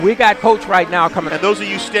We got Coach right now coming. And those of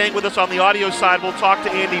you staying with us on the audio side, we'll talk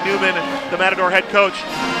to Andy Newman, the Matador head coach.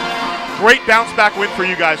 Great bounce-back win for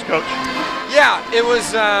you guys, Coach. Yeah, it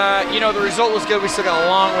was, the result was good. We still got a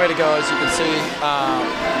long way to go, as you can see.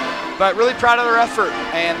 But really proud of their effort.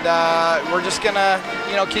 And we're just going to,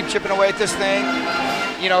 keep chipping away at this thing.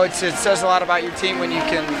 It says a lot about your team when you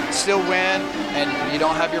can still win and you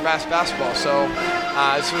don't have your best basketball. So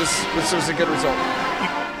this was a good result.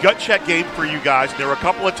 Gut check game for you guys. There were a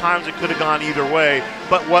couple of times it could have gone either way,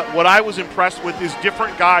 but what I was impressed with is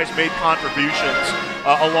different guys made contributions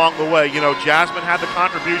along the way. Jasmine had the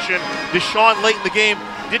contribution. Deshaun late in the game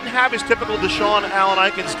didn't have his typical Deshaun Allen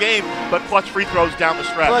Eikens game, but clutch free throws down the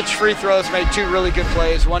stretch. Clutch free throws, made two really good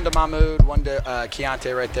plays. One to Mahmoud, one to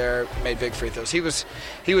Keontae right there. Made big free throws. He was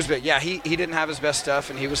big. Yeah, he didn't have his best stuff,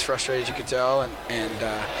 and he was frustrated, you could tell.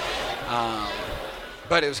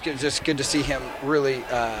 But it was just good to see him really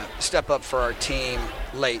step up for our team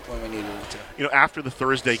late when we needed him to. After the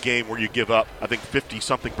Thursday game where you give up, I think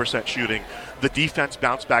 50-something% shooting, the defense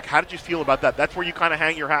bounced back. How did you feel about that? That's where you kind of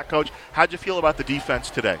hang your hat, Coach. How did you feel about the defense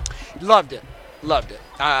today? Loved it.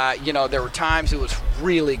 There were times it was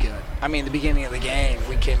really good. I mean, the beginning of the game,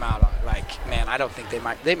 we came out like, man, I don't think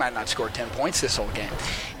they might not score 10 points this whole game.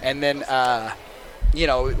 And then,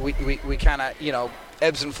 we kind of,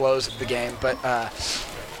 ebbs and flows of the game, but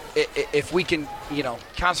if we can,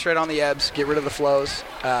 concentrate on the ebbs, get rid of the flows,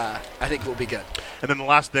 I think we'll be good. And then the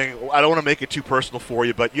last thing, I don't want to make it too personal for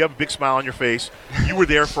you, but you have a big smile on your face. You were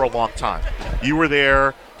there for a long time. You were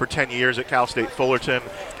there for 10 years at Cal State Fullerton,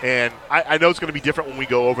 and I know it's going to be different when we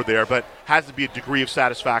go over there, but has to be a degree of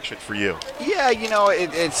satisfaction for you. Yeah,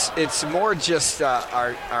 it's more just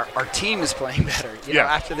our team is playing better.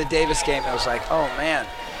 After the Davis game, I was like, oh man.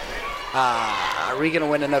 Are we going to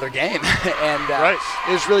win another game? And right.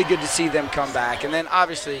 It was really good to see them come back. And then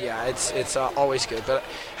obviously, it's always good. But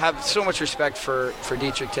I have so much respect for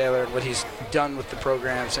Dietrich Taylor and what he's done with the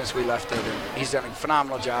program since we left it. And he's done a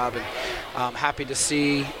phenomenal job. And I'm happy to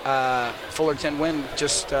see Fullerton win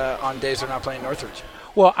just on days they're not playing Northridge.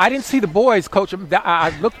 Well, I didn't see the boys, Coach.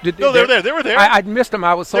 I looked. No, they were there. They were there. I missed them.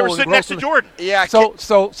 I was so they were sitting next to Jordan. Yeah.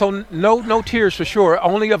 So no tears for sure.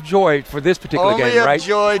 Only of joy for this particular game, right? Only of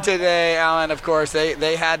joy today, Alan. Of course,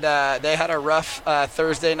 they had a rough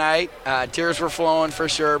Thursday night. Tears were flowing for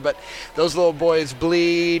sure. But those little boys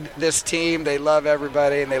bleed this team. They love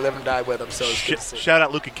everybody and they live and die with them. So it's good to see. Shout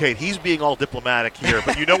out Luke and Kate. He's being all diplomatic here,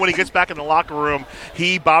 but when he gets back in the locker room,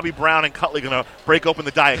 Bobby Brown, and Cutley going to break open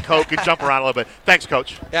the Diet Coke and jump around a little bit. Thanks, Coach.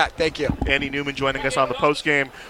 Yeah, thank you. Andy Newman joining us on the postgame.